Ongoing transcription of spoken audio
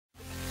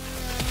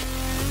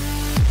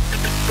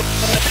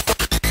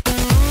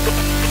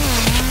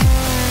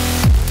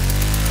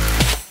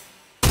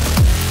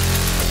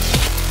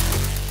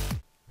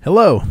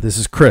Hello, this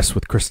is Chris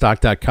with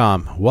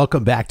chrisstock.com.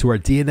 Welcome back to our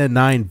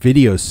DNN9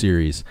 video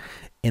series.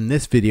 In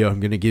this video, I'm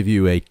going to give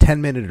you a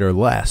 10-minute or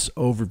less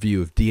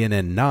overview of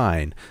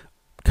DNN9,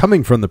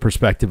 coming from the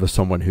perspective of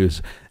someone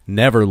who's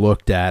never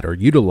looked at or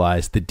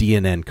utilized the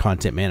DNN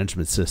content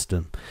management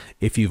system.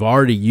 If you've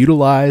already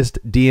utilized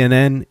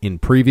DNN in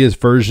previous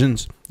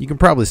versions, you can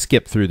probably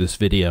skip through this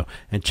video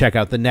and check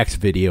out the next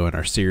video in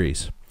our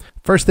series.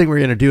 First thing we're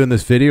going to do in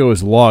this video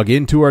is log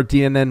into our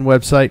DNN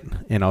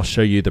website, and I'll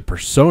show you the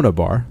persona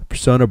bar. The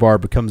persona bar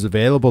becomes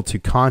available to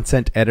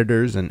content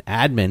editors and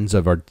admins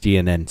of our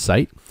DNN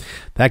site.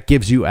 That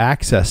gives you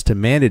access to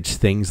manage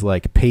things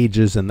like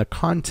pages and the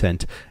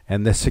content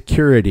and the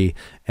security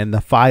and the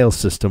file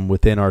system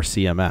within our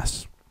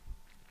CMS.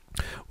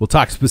 We'll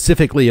talk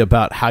specifically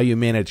about how you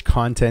manage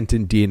content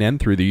in DNN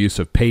through the use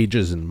of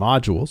pages and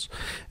modules.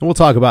 And we'll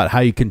talk about how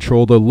you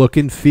control the look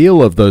and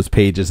feel of those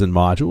pages and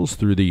modules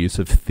through the use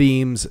of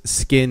themes,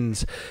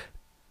 skins,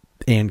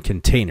 and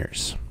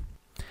containers.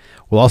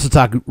 We'll also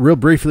talk real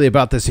briefly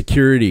about the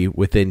security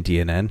within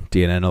DNN.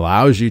 DNN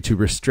allows you to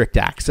restrict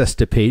access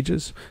to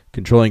pages,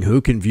 controlling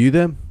who can view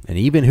them and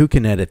even who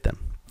can edit them.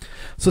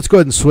 So let's go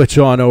ahead and switch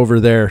on over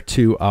there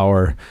to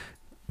our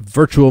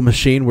virtual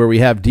machine where we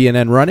have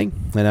DNN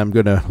running, and I'm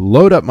going to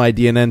load up my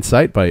DNN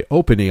site by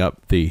opening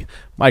up the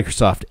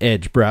Microsoft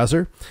Edge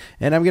browser,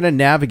 and I'm going to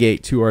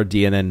navigate to our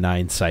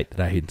DNN9 site that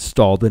I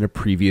installed in a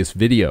previous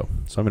video.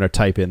 So I'm going to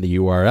type in the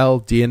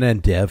URL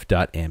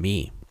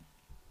dnndev.me.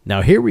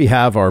 Now here we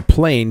have our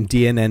plain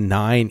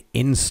DNN9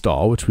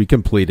 install, which we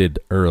completed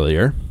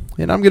earlier,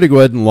 and I'm going to go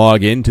ahead and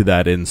log into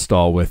that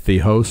install with the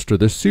host or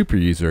the super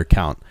user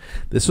account.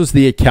 This was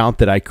the account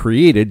that I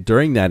created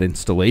during that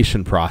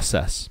installation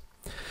process.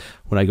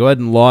 When I go ahead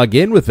and log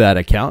in with that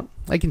account,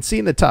 I can see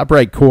in the top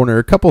right corner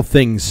a couple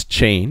things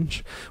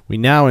change. We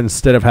now,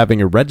 instead of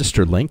having a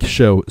register link,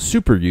 show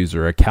super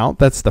user account.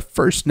 That's the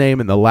first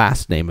name and the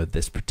last name of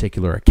this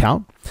particular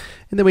account.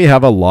 And then we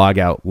have a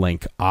logout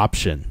link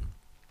option.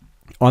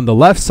 On the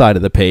left side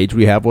of the page,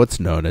 we have what's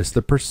known as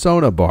the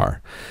persona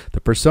bar.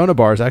 The persona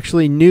bar is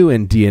actually new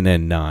in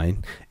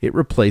DNN9. It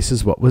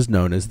replaces what was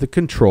known as the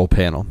control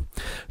panel.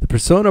 The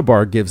persona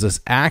bar gives us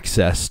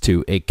access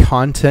to a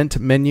content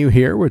menu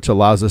here, which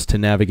allows us to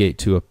navigate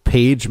to a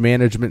page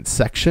management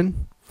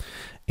section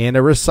and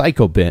a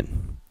recycle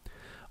bin.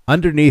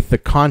 Underneath the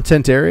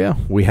content area,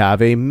 we have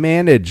a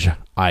manage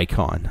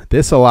icon.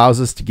 This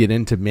allows us to get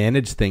into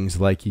manage things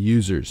like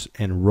users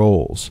and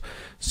roles,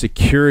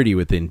 security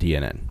within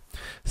DNN,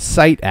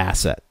 site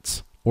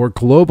assets, or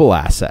global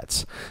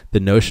assets, the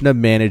notion of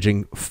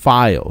managing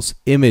files,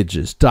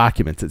 images,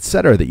 documents,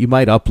 etc. that you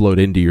might upload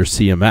into your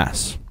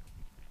CMS.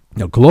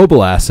 Now,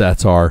 global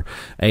assets are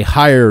a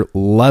higher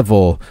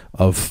level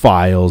of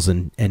files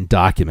and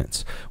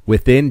documents.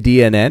 Within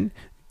DNN,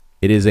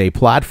 it is a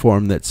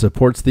platform that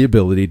supports the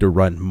ability to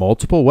run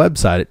multiple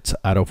websites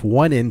out of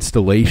one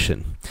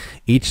installation.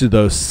 Each of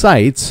those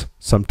sites,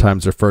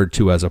 sometimes referred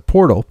to as a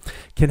portal,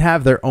 can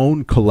have their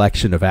own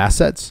collection of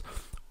assets,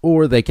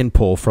 or they can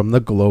pull from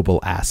the global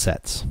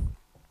assets.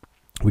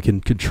 We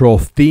can control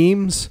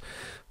themes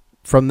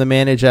from the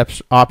manage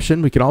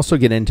option. We can also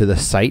get into the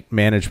site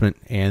management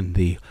and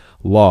the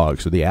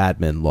logs, or the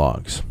admin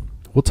logs.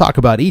 We'll talk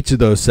about each of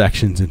those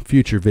sections in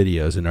future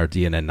videos in our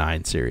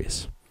DNN9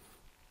 series.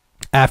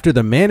 After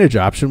the manage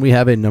option, we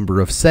have a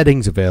number of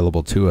settings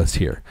available to us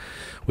here.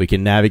 We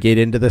can navigate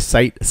into the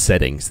site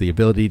settings, the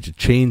ability to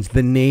change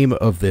the name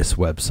of this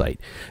website,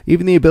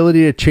 even the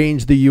ability to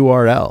change the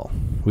URL.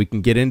 We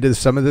can get into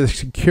some of the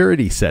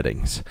security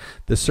settings,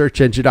 the search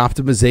engine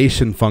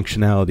optimization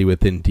functionality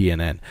within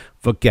DNN,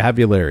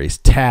 vocabularies,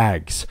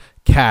 tags,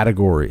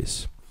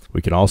 categories.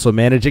 We can also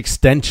manage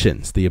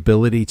extensions, the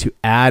ability to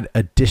add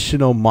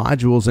additional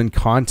modules and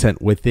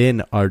content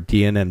within our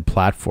DNN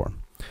platform.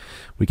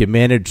 We can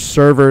manage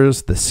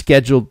servers, the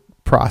scheduled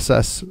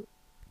process,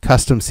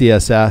 custom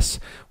CSS.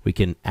 We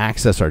can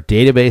access our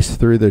database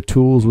through the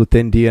tools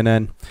within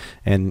DNN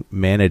and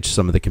manage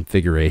some of the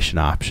configuration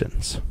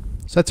options.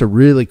 So that's a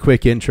really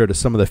quick intro to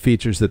some of the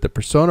features that the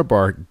persona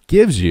bar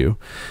gives you,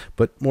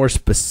 but more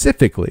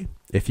specifically,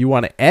 if you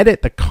want to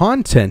edit the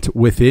content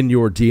within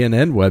your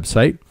DNN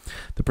website,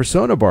 the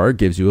persona bar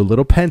gives you a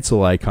little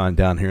pencil icon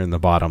down here in the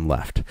bottom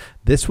left.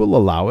 This will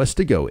allow us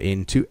to go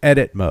into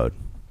edit mode.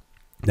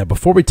 Now,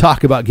 before we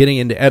talk about getting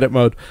into edit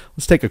mode,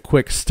 let's take a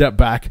quick step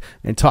back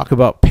and talk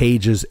about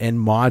pages and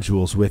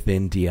modules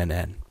within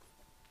DNN.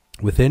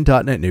 Within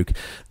DotNetNuke,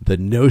 the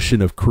notion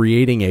of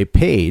creating a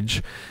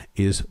page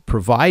is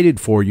provided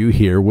for you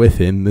here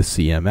within the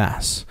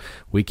CMS.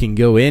 We can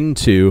go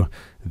into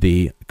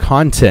the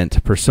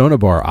content persona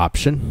bar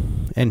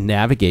option and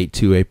navigate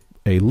to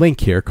a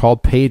link here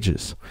called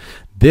pages.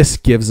 This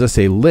gives us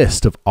a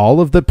list of all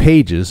of the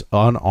pages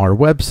on our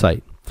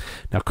website.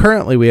 Now,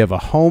 currently we have a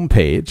home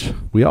page.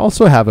 We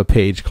also have a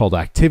page called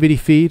activity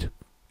feed,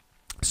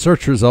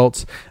 search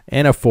results,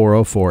 and a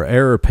 404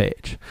 error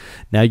page.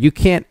 Now, you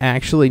can't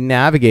actually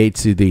navigate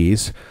to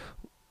these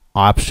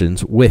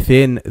options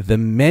within the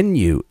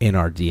menu in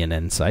our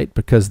DNN site,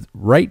 because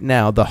right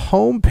now the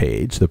home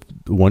page, the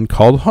one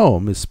called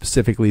home, is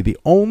specifically the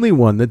only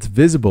one that's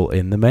visible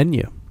in the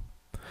menu.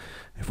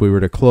 If we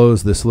were to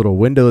close this little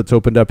window that's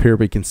opened up here,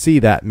 we can see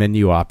that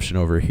menu option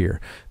over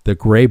here. The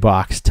gray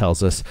box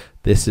tells us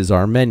this is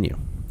our menu,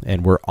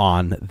 and we're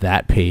on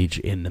that page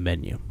in the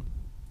menu.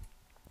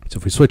 So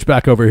if we switch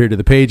back over here to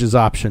the pages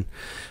option,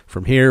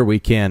 from here we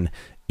can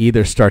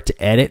either start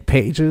to edit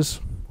pages,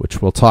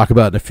 which we'll talk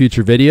about in a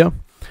future video.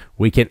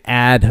 We can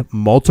add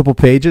multiple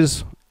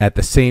pages at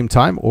the same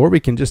time, or we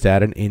can just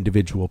add an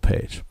individual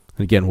page.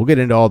 And again, we'll get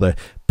into all the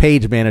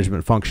page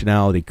management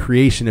functionality,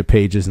 creation of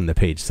pages, and the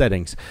page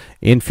settings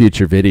in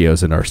future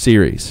videos in our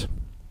series.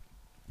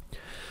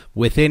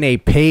 Within a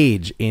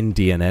page in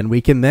DNN, we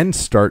can then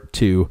start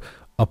to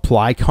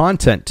apply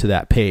content to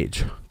that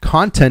page.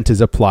 Content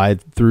is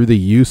applied through the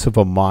use of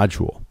a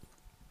module.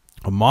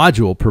 A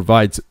module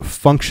provides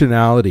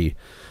functionality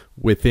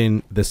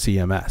within the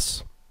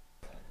CMS.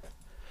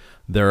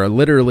 There are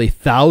literally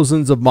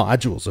thousands of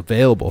modules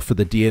available for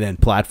the DNN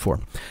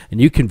platform,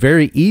 and you can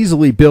very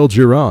easily build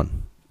your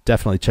own.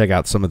 Definitely check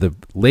out some of the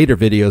later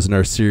videos in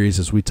our series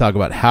as we talk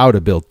about how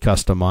to build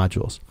custom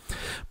modules.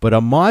 But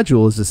a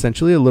module is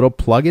essentially a little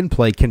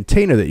plug-and-play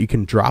container that you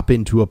can drop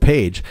into a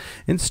page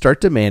and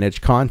start to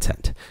manage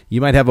content. You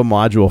might have a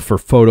module for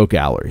photo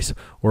galleries,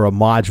 or a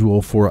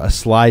module for a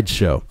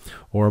slideshow,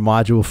 or a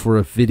module for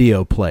a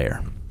video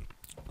player.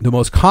 The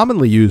most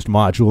commonly used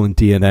module in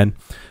DNN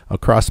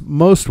across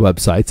most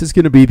websites is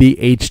going to be the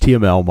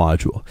HTML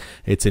module.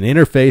 It's an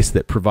interface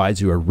that provides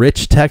you a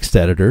rich text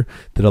editor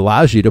that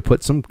allows you to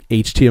put some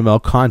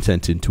HTML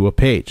content into a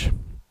page.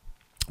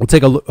 We'll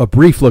take a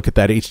brief look at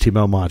that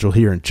HTML module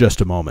here in just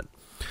a moment.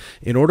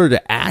 In order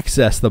to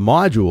access the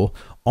module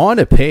on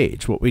a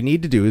page, what we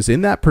need to do is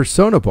in that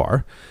persona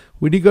bar,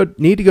 we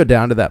need to go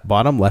down to that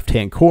bottom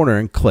left-hand corner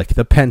and click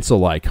the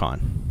pencil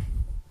icon.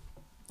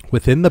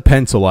 Within the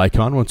pencil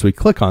icon, once we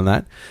click on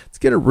that, it's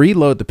going to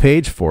reload the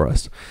page for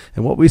us.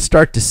 And what we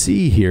start to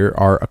see here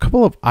are a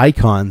couple of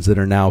icons that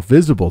are now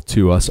visible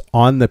to us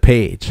on the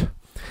page.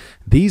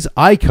 These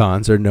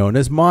icons are known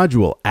as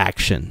module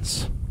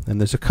actions. And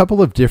there's a couple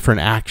of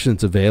different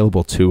actions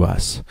available to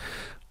us.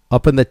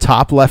 Up in the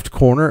top left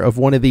corner of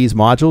one of these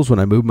modules, when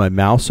I move my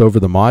mouse over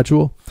the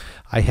module,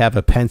 I have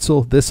a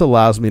pencil. This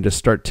allows me to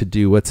start to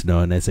do what's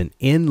known as an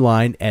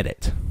inline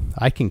edit.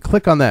 I can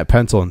click on that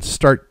pencil and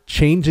start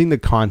changing the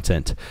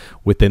content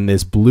within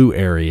this blue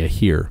area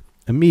here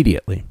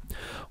immediately.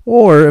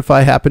 Or if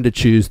I happen to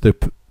choose the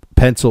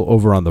pencil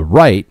over on the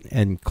right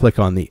and click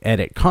on the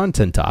edit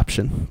content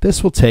option,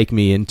 this will take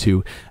me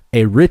into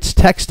a rich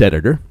text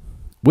editor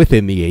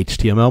within the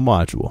HTML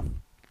module.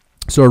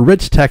 So a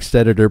rich text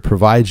editor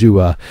provides you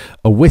a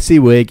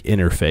WYSIWYG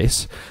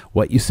interface.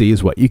 What you see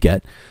is what you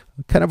get,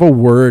 kind of a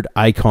word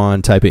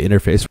icon type of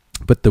interface.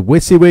 But the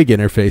WYSIWYG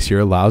interface here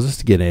allows us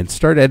to get in,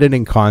 start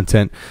editing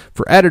content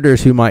for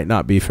editors who might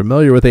not be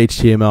familiar with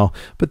HTML,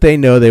 but they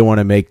know they want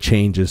to make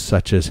changes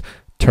such as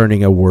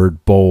turning a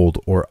word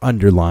bold or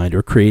underlined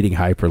or creating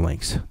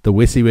hyperlinks. The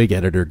WYSIWYG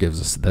editor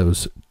gives us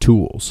those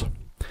tools.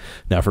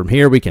 Now from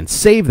here we can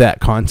save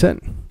that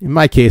content. In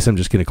my case, I'm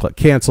just going to click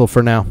cancel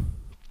for now.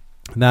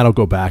 And that'll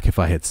go back. If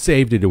I had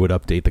saved it, it would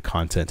update the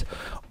content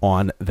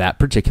on that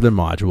particular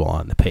module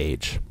on the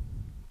page.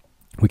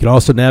 We can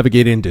also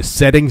navigate into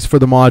settings for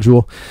the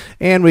module,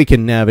 and we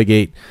can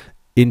navigate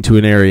into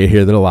an area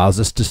here that allows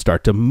us to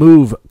start to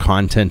move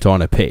content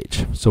on a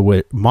page. So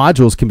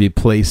modules can be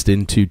placed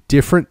into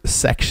different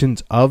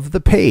sections of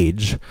the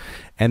page,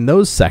 and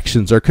those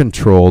sections are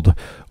controlled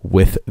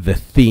with the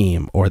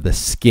theme or the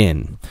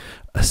skin.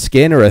 A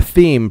skin or a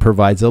theme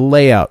provides a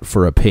layout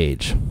for a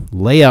page.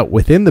 Layout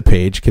within the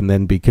page can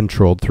then be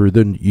controlled through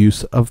the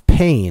use of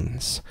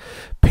panes.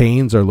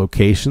 Panes are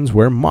locations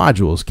where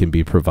modules can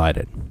be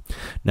provided.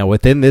 Now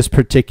within this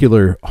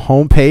particular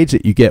home page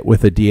that you get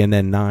with a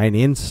DNN9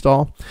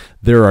 install,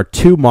 there are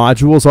two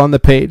modules on the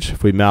page.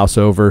 If we mouse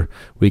over,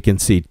 we can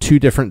see two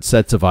different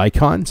sets of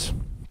icons.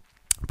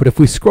 But if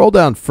we scroll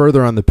down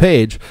further on the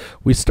page,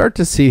 we start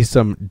to see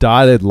some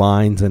dotted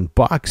lines and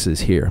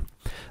boxes here.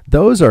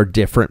 Those are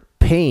different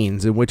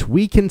panes in which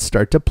we can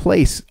start to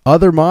place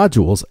other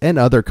modules and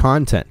other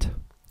content.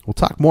 We'll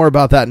talk more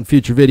about that in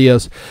future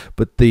videos,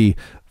 but the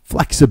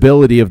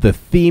flexibility of the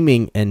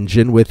theming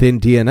engine within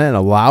DNN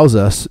allows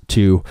us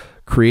to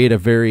create a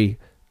very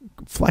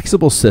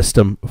flexible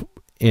system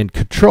and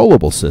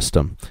controllable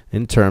system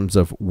in terms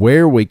of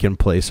where we can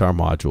place our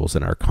modules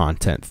and our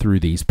content through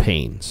these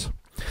panes.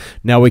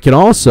 Now we can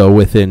also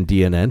within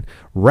DNN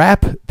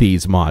wrap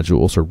these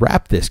modules or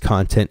wrap this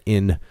content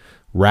in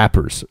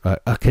wrappers.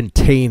 A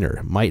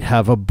container might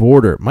have a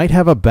border, might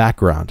have a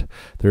background.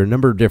 There are a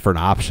number of different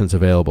options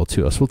available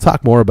to us. We'll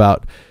talk more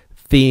about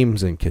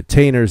themes and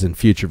containers in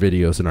future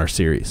videos in our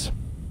series.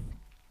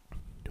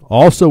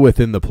 Also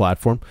within the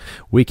platform,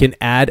 we can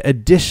add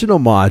additional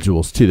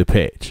modules to the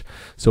page.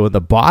 So in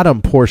the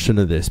bottom portion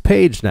of this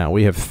page now,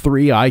 we have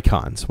three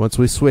icons. Once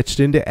we switched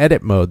into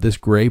edit mode, this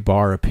gray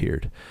bar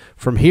appeared.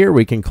 From here,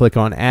 we can click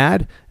on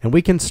add, and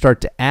we can start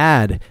to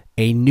add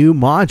a new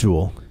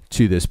module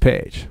to this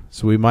page.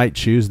 So we might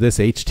choose this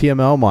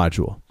HTML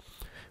module.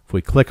 If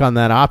we click on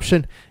that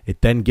option,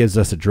 it then gives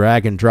us a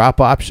drag and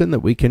drop option that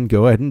we can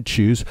go ahead and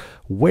choose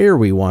where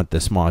we want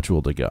this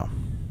module to go.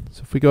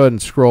 So if we go ahead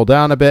and scroll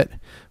down a bit,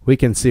 we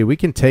can see we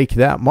can take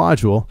that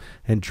module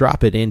and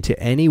drop it into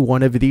any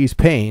one of these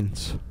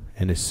panes.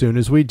 And as soon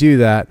as we do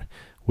that,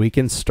 we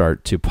can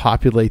start to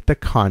populate the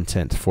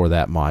content for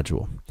that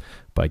module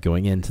by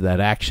going into that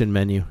action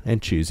menu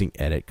and choosing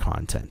Edit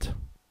Content.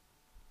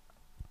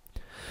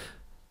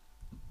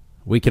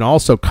 We can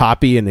also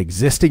copy an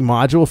existing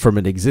module from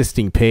an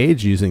existing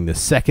page using the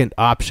second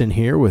option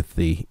here with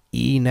the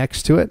E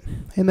next to it.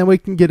 And then we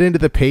can get into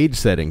the page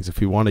settings if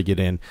we want to get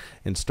in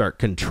and start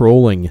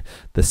controlling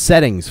the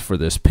settings for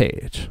this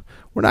page.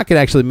 We're not going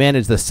to actually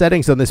manage the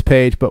settings on this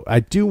page, but I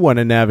do want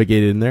to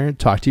navigate in there and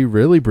talk to you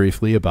really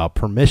briefly about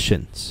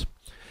permissions.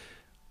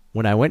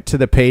 When I went to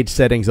the page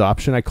settings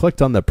option, I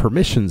clicked on the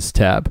permissions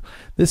tab.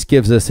 This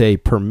gives us a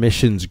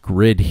permissions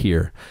grid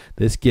here.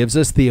 This gives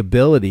us the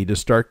ability to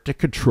start to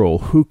control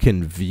who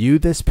can view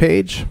this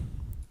page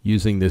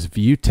using this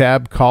view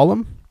tab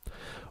column,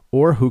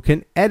 or who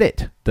can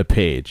edit the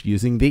page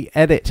using the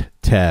edit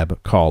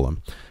tab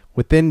column.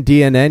 Within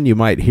DNN, you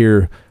might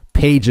hear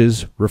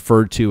pages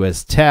referred to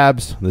as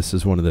tabs. This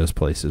is one of those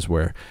places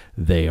where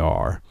they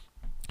are.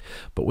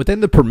 But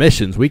within the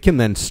permissions, we can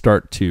then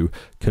start to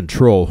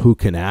control who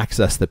can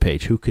access the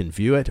page, who can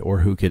view it, or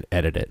who can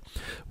edit it.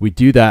 We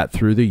do that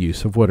through the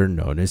use of what are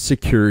known as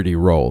security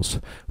roles.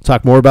 We'll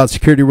talk more about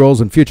security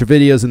roles in future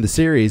videos in the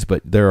series,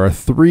 but there are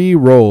 3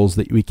 roles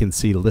that we can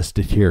see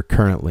listed here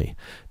currently.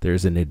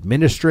 There's an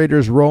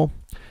administrator's role,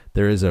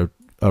 there is a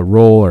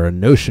role or a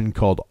notion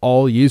called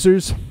all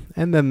users,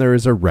 and then there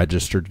is a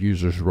registered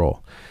users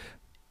role.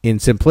 In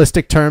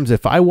simplistic terms,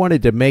 if I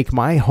wanted to make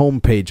my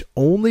homepage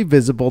only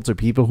visible to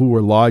people who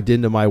were logged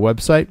into my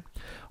website,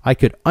 I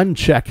could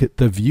uncheck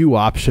the view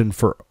option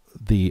for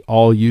the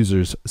all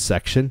users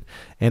section,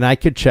 and I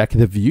could check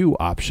the view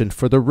option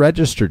for the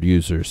registered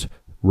users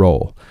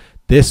role.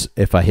 This,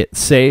 if I hit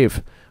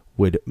save,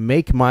 would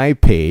make my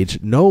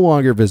page no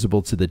longer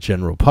visible to the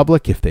general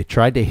public. If they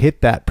tried to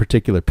hit that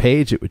particular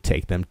page, it would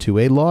take them to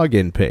a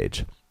login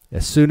page.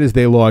 As soon as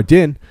they logged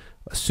in,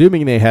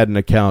 assuming they had an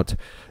account,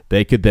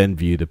 they could then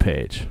view the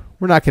page.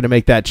 We're not going to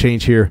make that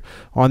change here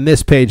on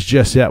this page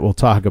just yet. We'll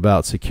talk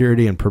about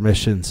security and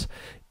permissions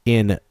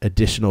in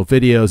additional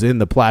videos in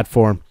the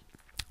platform.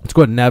 Let's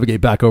go ahead and navigate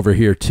back over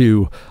here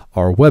to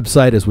our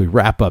website as we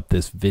wrap up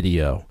this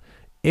video.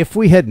 If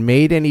we had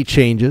made any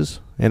changes,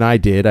 and I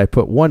did, I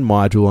put one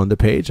module on the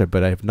page,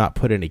 but I have not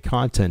put any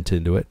content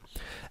into it.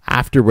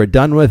 After we're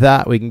done with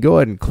that, we can go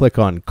ahead and click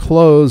on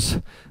close.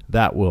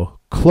 That will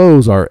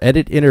close our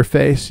edit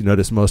interface. You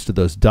notice most of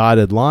those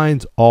dotted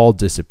lines all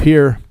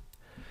disappear.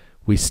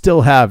 We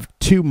still have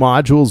 2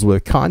 modules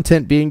with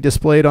content being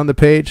displayed on the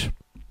page,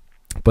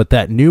 but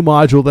that new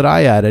module that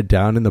I added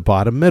down in the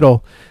bottom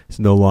middle is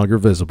no longer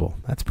visible.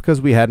 That's because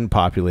we hadn't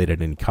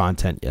populated any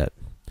content yet.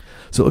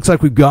 So it looks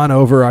like we've gone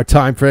over our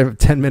time frame of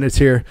 10 minutes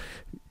here,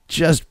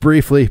 just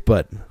briefly,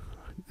 but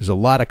there's a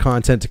lot of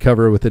content to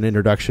cover with an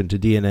introduction to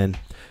DNN.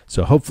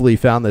 So hopefully you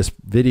found this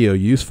video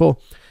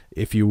useful.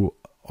 If you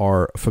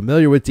are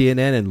familiar with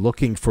DNN and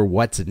looking for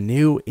what's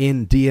new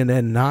in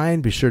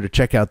DNN9, be sure to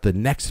check out the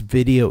next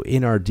video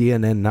in our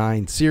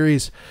DNN9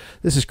 series.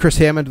 This is Chris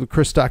Hammond with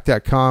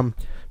ChrisDoc.com.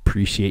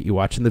 Appreciate you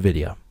watching the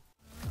video.